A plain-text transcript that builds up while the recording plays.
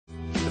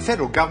The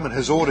federal government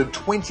has ordered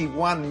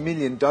 21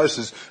 million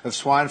doses of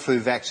swine flu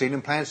vaccine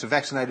and plans to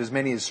vaccinate as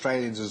many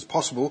Australians as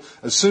possible,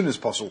 as soon as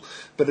possible.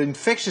 But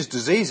infectious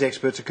disease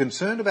experts are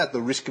concerned about the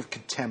risk of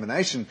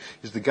contamination.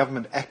 Is the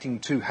government acting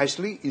too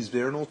hastily? Is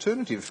there an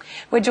alternative?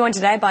 We're joined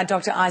today by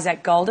Dr.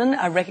 Isaac Golden,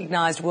 a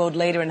recognised world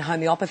leader in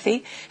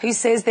homeopathy, who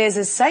says there's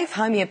a safe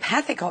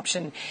homeopathic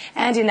option.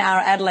 And in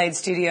our Adelaide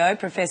studio,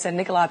 Professor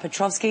Nikolai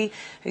Petrovsky,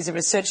 who's a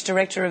research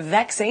director of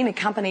Vaccine, a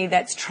company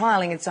that's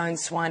trialling its own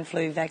swine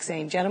flu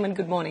vaccine. Gentlemen,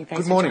 good morning.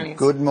 Thanks for joining us.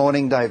 Good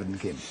morning, David and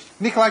Kim.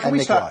 Nikolai,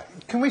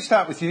 can we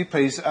start with you,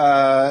 please?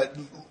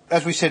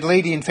 As we said,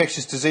 leading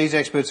infectious disease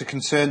experts are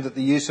concerned that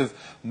the use of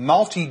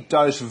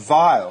multi-dose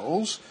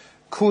vials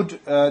could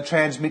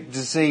transmit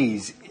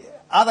disease.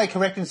 Are they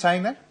correct in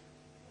saying that?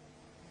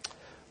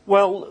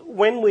 Well,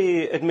 when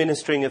we're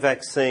administering a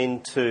vaccine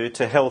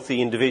to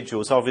healthy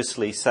individuals,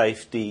 obviously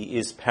safety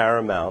is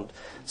paramount.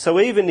 So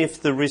even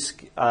if the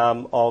risk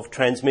of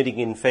transmitting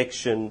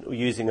infection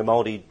using a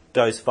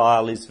multi-dose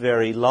vial is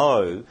very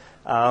low,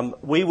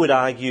 we would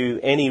argue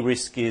any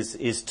risk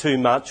is too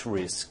much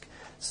risk.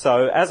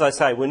 So as I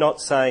say, we're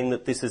not saying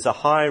that this is a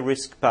high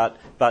risk, but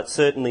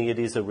certainly it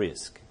is a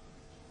risk.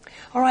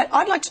 All right,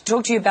 I'd like to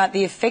talk to you about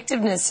the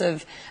effectiveness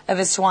of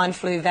a swine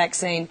flu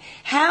vaccine.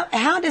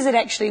 How does it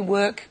actually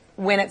work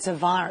when it's a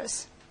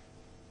virus?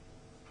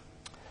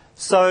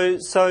 So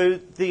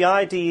the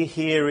idea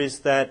here is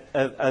that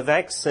a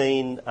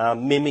vaccine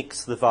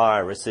mimics the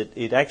virus.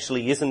 It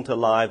actually isn't a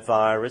live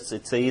virus.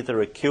 It's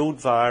either a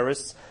killed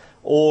virus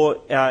or,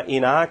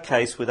 in our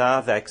case with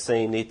our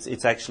vaccine,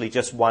 it's actually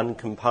just one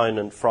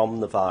component from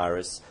the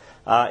virus.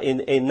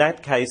 In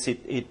that case,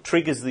 it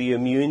triggers the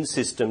immune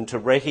system to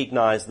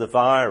recognise the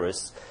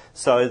virus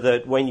so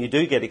that when you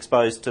do get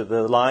exposed to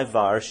the live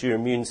virus, your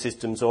immune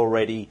system's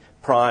already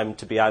primed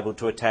to be able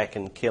to attack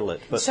and kill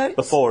it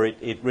before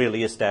it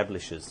really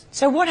establishes.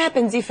 So what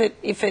happens if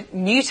it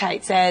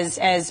mutates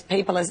as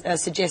people are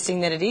suggesting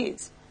that it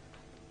is?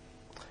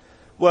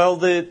 Well,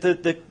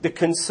 the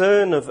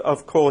concern,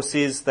 of course,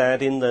 is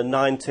that in the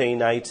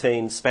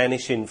 1918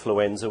 Spanish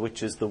influenza,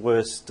 which is the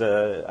worst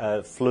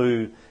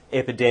flu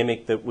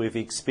epidemic that we've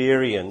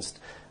experienced,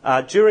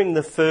 during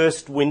the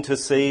first winter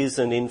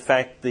season, in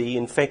fact, the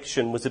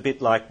infection was a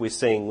bit like we're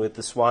seeing with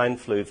the swine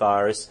flu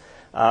virus.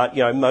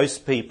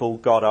 Most people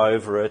got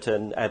over it,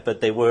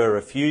 but there were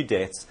a few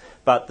deaths.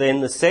 But then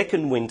the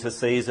second winter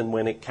season,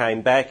 when it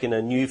came back in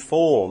a new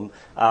form,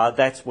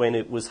 that's when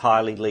it was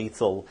highly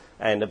lethal,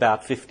 and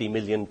about 50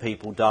 million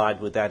people died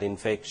with that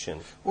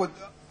infection. Well,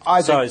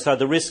 Isaac, so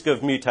the risk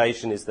of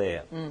mutation is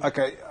there.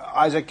 Okay,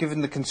 Isaac,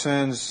 given the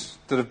concerns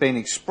that have been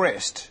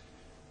expressed,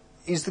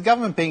 is the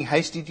government being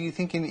hasty, do you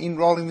think, in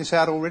rolling this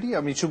out already?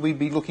 I mean, should we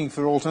be looking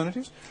for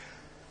alternatives?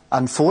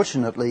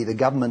 Unfortunately, the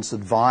government's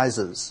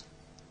advisors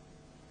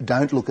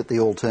don't look at the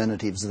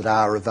alternatives that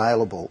are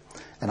available.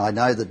 And I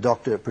know that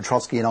Dr.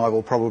 Petrovsky and I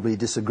will probably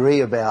disagree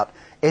about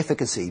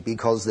efficacy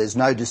because there's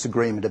no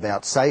disagreement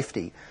about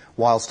safety,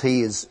 whilst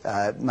he is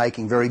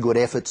making very good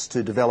efforts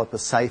to develop a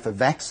safer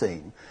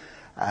vaccine.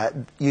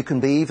 You can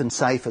be even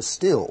safer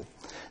still.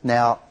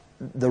 Now,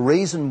 the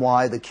reason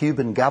why the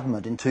Cuban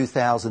government in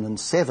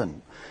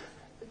 2007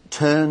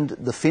 turned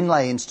the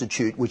Finlay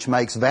Institute, which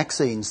makes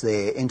vaccines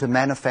there, into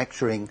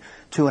manufacturing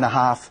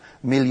 2.5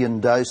 million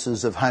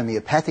doses of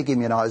homeopathic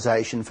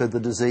immunisation for the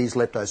disease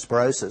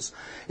leptospirosis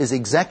is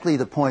exactly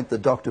the point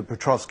that Dr.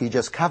 Petrovsky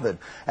just covered,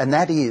 and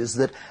that is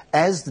that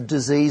as the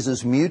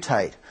diseases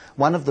mutate,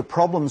 one of the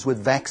problems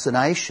with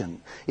vaccination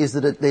is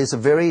that there's a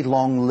very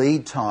long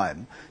lead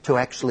time to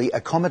actually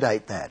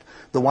accommodate that.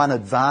 The one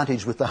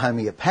advantage with the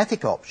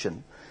homeopathic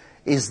option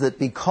is that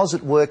because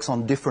it works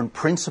on different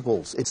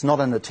principles, it's not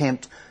an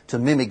attempt to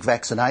mimic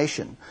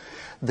vaccination.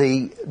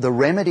 The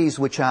remedies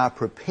which are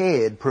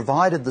prepared,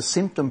 provided the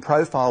symptom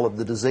profile of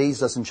the disease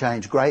doesn't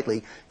change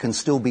greatly, can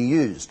still be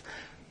used.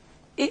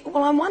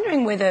 Well, I'm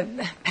wondering whether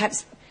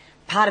perhaps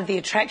part of the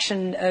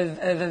attraction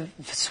of a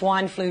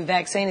swine flu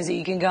vaccine is that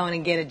you can go in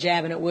and get a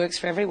jab and it works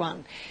for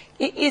everyone.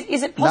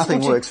 Is it possible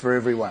Nothing works for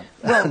everyone.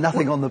 Well,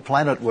 nothing on the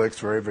planet works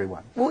for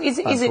everyone. Well, is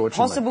it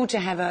possible to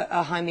have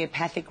a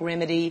homeopathic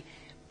remedy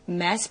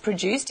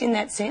mass-produced in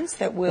that sense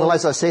that will... Well,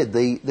 as I said,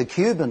 the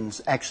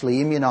Cubans actually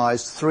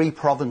immunised 3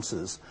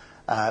 provinces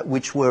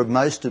which were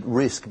most at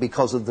risk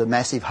because of the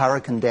massive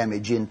hurricane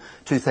damage in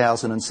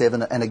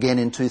 2007 and again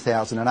in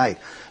 2008.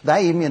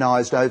 They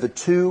immunised over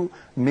 2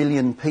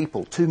 million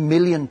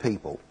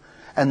people,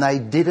 and they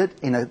did it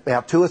in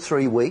about 2 or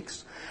 3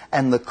 weeks,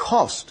 and the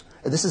cost...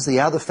 This is the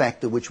other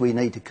factor which we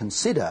need to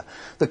consider.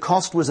 The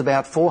cost was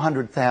about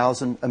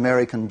 $400,000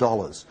 American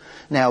dollars.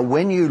 Now,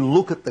 when you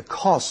look at the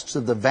costs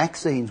of the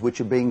vaccines which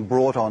are being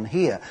brought on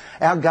here,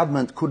 our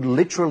government could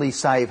literally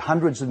save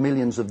hundreds of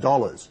millions of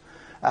dollars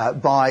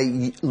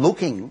by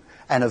looking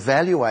and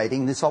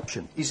evaluating this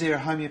option. Is there a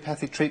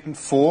homeopathic treatment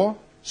for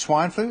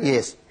swine flu?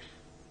 Yes.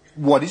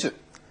 What is it?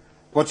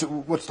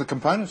 What's the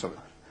components of it?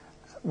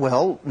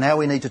 Well, now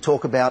we need to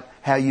talk about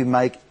how you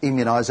make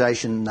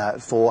immunisation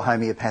for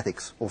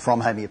homeopathics, or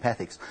from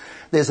homeopathics.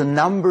 There's a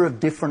number of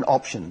different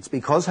options.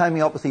 Because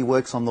homeopathy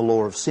works on the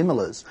law of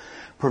similars,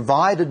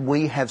 provided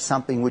we have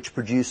something which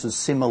produces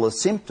similar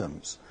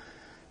symptoms,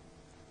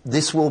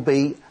 this will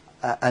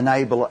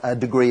enable a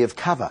degree of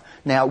cover.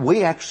 Now,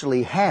 we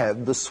actually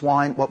have the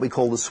swine, what we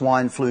call the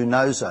swine flu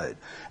nosode,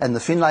 and the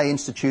Finlay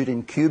Institute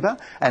in Cuba,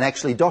 and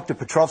actually Dr.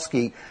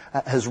 Petrovsky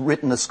has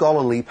written a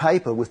scholarly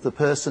paper with the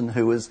person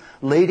who is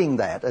leading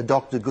that,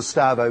 Dr.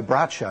 Gustavo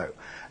Bracho,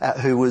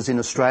 who was in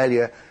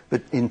Australia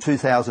in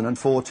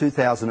 2004,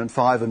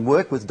 2005, and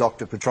worked with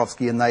Dr.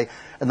 Petrovsky, and they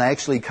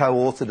actually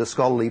co-authored a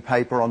scholarly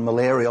paper on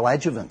malarial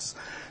adjuvants.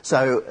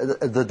 So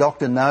the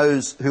doctor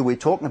knows who we're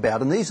talking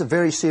about, and these are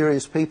very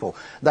serious people.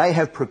 They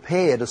have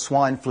prepared a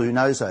swine flu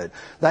nosode.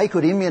 They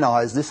could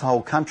immunise this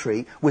whole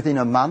country within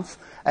a month,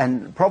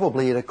 and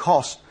probably at a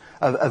cost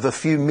of a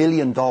few $1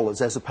 million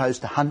as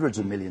opposed to hundreds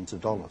of millions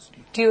of dollars.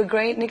 Do you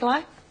agree,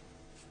 Nikolai?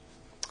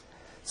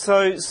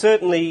 So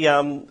certainly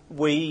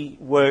we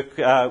work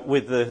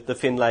with the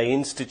Finlay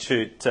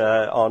Institute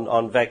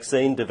on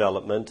vaccine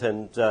development,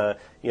 and they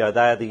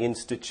are the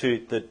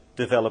institute that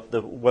developed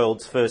the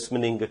world's first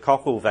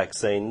meningococcal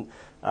vaccine.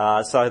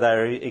 So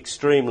they're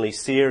extremely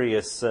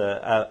serious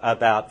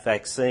about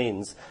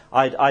vaccines.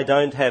 I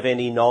don't have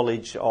any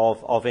knowledge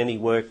of any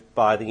work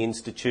by the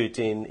institute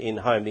in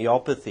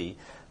homeopathy.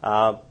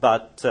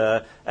 But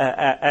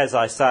as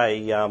I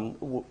say,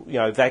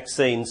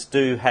 vaccines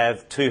do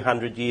have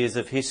 200 years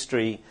of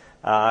history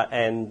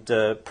and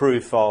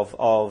proof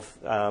of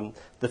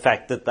the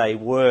fact that they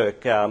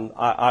work.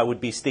 I would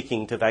be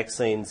sticking to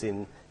vaccines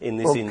in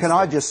this instance. Can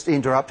I just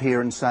interrupt here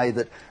and say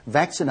that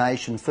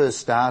vaccination first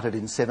started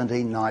in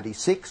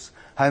 1796.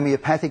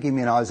 Homeopathic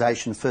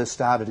immunisation first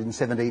started in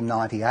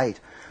 1798.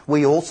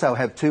 We also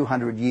have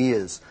 200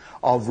 years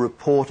of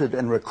reported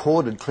and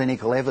recorded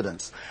clinical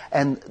evidence.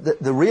 And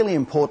the really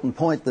important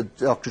point that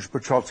Dr.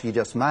 Petrovsky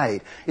just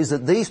made is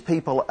that these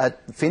people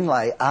at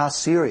Finlay are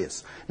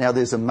serious. Now,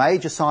 there's a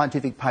major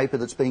scientific paper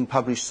that's being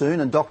published soon,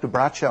 and Dr.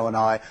 Bracho and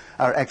I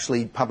are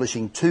actually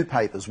publishing 2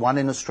 papers, one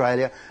in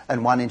Australia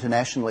and one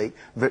internationally,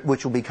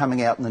 which will be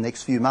coming out in the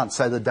next few months.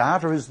 So the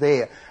data is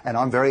there, and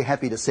I'm very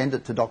happy to send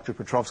it to Dr.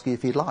 Petrovsky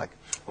if he'd like.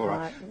 All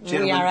right.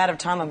 We are out of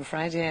time, I'm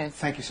afraid, yeah.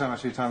 Thank you so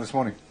much for your time this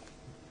morning.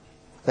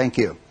 Thank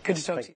you. Good to talk to you.